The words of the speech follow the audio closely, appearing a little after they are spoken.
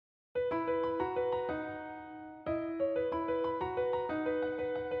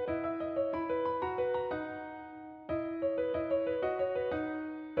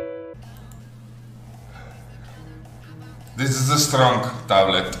This is a strong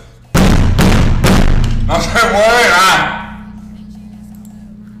tablet. No se mueve nada.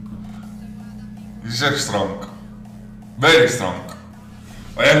 This is strong. Very strong.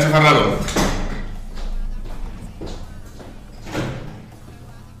 Voy a enchufar la luz.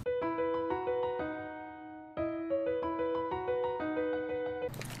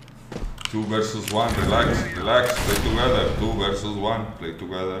 Two versus one, relax, relax, play together. 2 versus 1, play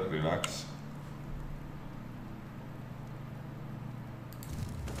together, relax.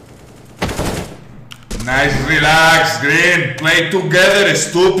 Nice, relax, Green. Play together,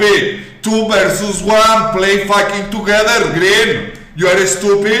 stupid. 2 versus 1, play fucking together, Green. You are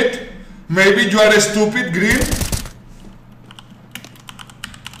stupid? Maybe you are stupid, Green?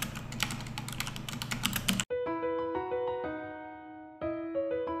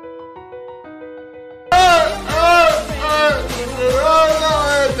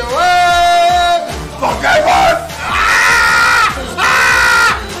 Pokémon!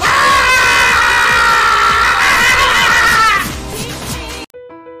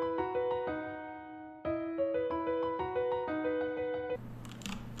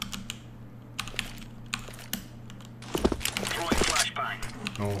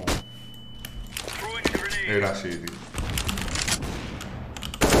 No. Era así, tío.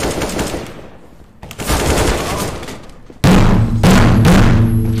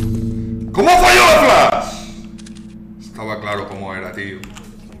 ¿Cómo falló la flash? Estaba claro cómo era, tío.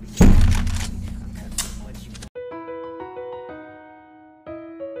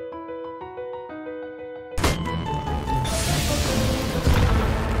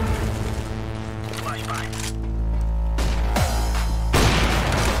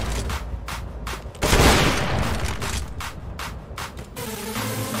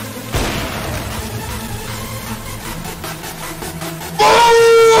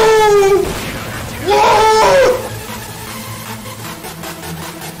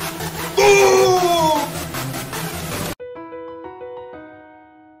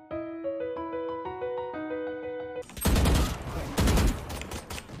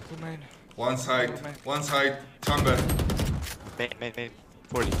 One side, chamber. Main,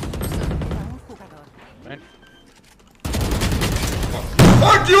 40. Main.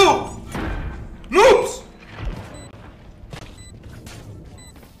 Fuck you! Noobs!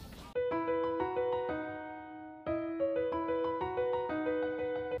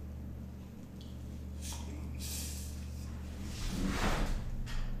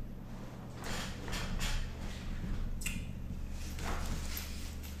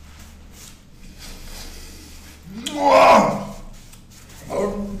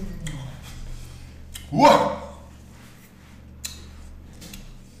 Whoa!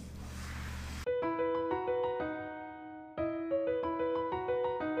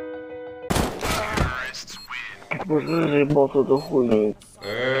 Заебался до хуйни.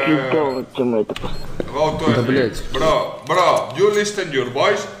 Кидал чем это. Go to sleep. Bro, you listen your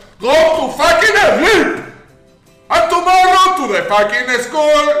voice. Go to fucking sleep! And tomorrow to the fucking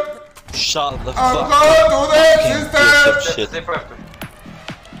school! Shut the And fuck go to the up. system! Shit.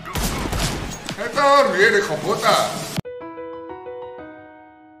 Vete a dormir, hijo puta.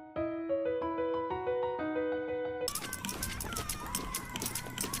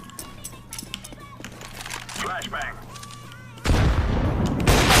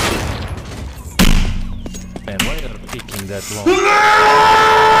 Man, why are you picking that long?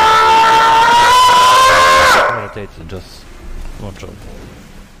 Rotate just one shot.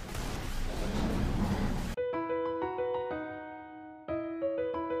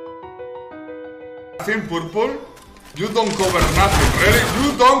 Nothing purple? You don't cover nothing, really? You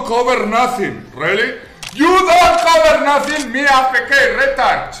don't cover nothing, really? You don't cover nothing, me AFK,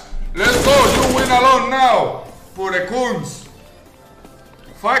 retard! Let's go, you win alone now! Pure Kunz!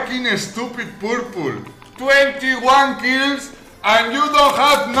 Fucking stupid purple! 21 kills and you don't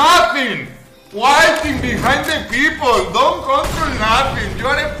have nothing! Waiting behind the people! Don't control nothing! You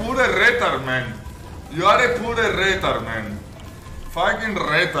are a pure retard, man! You are a pure retard, man! Fucking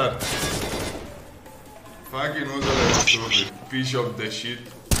retard! Fucking useless stupid piece of the shit.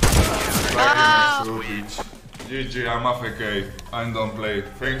 Fucking stupid. GG, I'm AFK. I don't play.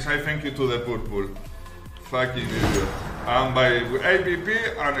 Thanks, I thank you to the purple. Fucking idiot. I'm by APP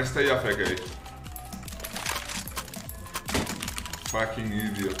and stay AFK. Fucking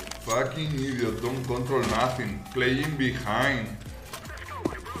idiot. Fucking idiot. Don't control nothing. Playing behind.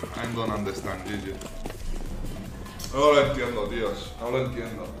 I don't understand, GG. No lo entiendo, tíos. No lo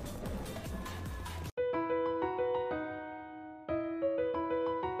entiendo.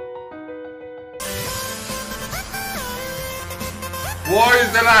 War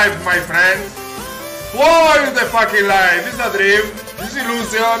is the life, my friend. What is the fucking life? It's a dream. It's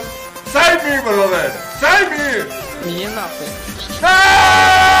illusion. Save me, brother. Save me. Me nothing.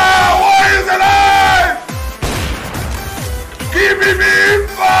 Ah! What is the life? Give me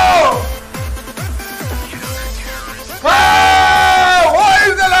info. Ah! What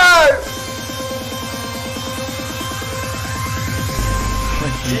is the life?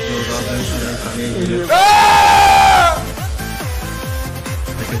 Ah!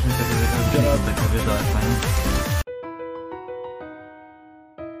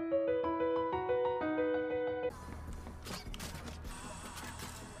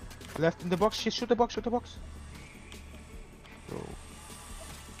 Left in the box, shoot the box, shoot the box.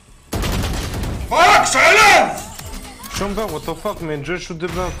 Fuck, silence! Chamba, what the fuck, man? Just shoot the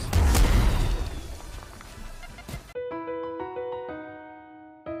box.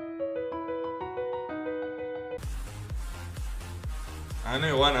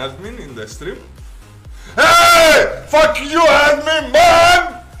 Anyone admin in the stream? Hey! Fuck you, admin,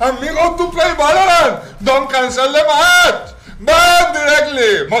 man! Amigo, to play Valorant! Don't cancel the match! Ban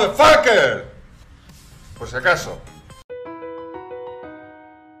directly, motherfucker! Por si acaso.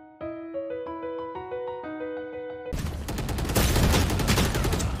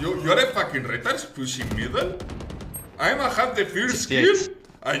 You are a fucking retard pushing middle? I'm a have the first kill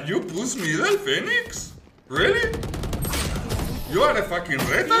and you push middle, Phoenix? Really? You are a fucking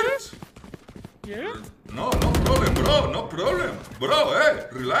retard? Yeah. No problem, bro, no problem. Bro, hey,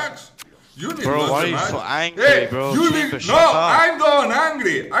 relax. You need Bro, not why the are you match. so angry, Hey, bro? you Keep need, it, no, shut up. I'm not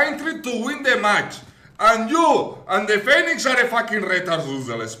angry. I'm trying to win the match. And you and the Phoenix are a fucking retard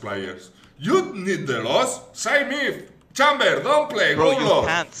useless players. You need the loss. Say me. Chamber, don't play. Bro, Go you low.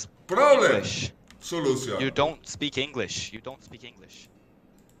 can't speak Problem. English. Solution. You don't speak English. You don't speak English.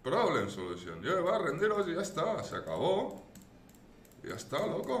 Problem, solución. Yo va a rendiros y ya está. Se acabó. Ya está,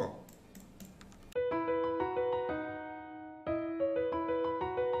 loco.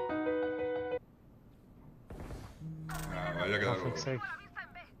 Vaya a quedar loco.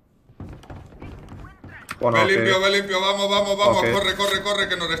 Bueno, Ve limpio, vamos, Ok. corre,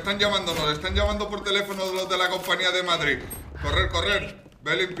 que nos están llamando por teléfono los de la compañía de Madrid. Correr,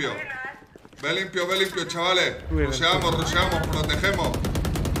 ve limpio, chavales. Ruseamos,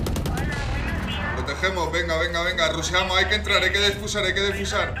 protegemos, venga, ruseamos, hay que entrar, hay que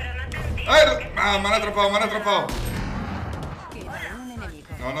defusar. ¡Ay! Ah, me han atrapado.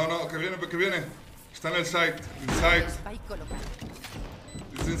 No, que viene. Está en el site,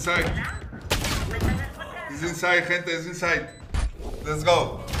 It's inside, gente, it's inside. Let's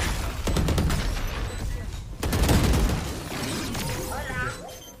go.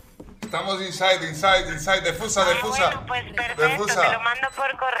 Estamos inside. Defusa. Bueno, pues perfecto, Defusa. te lo mando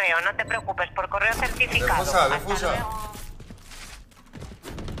por correo, no te preocupes, por correo certificado. Defusa. Hasta luego.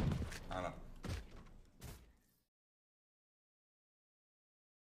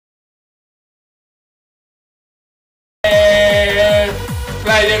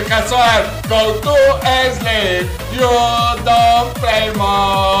 Player casual, go to sleep. You don't play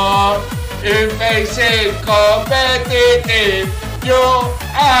more. In facing competitive, you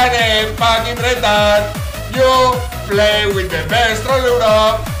are a fucking retard. You play with the best from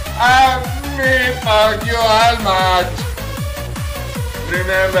Europe, and me fuck you all much.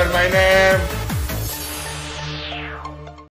 Remember my name.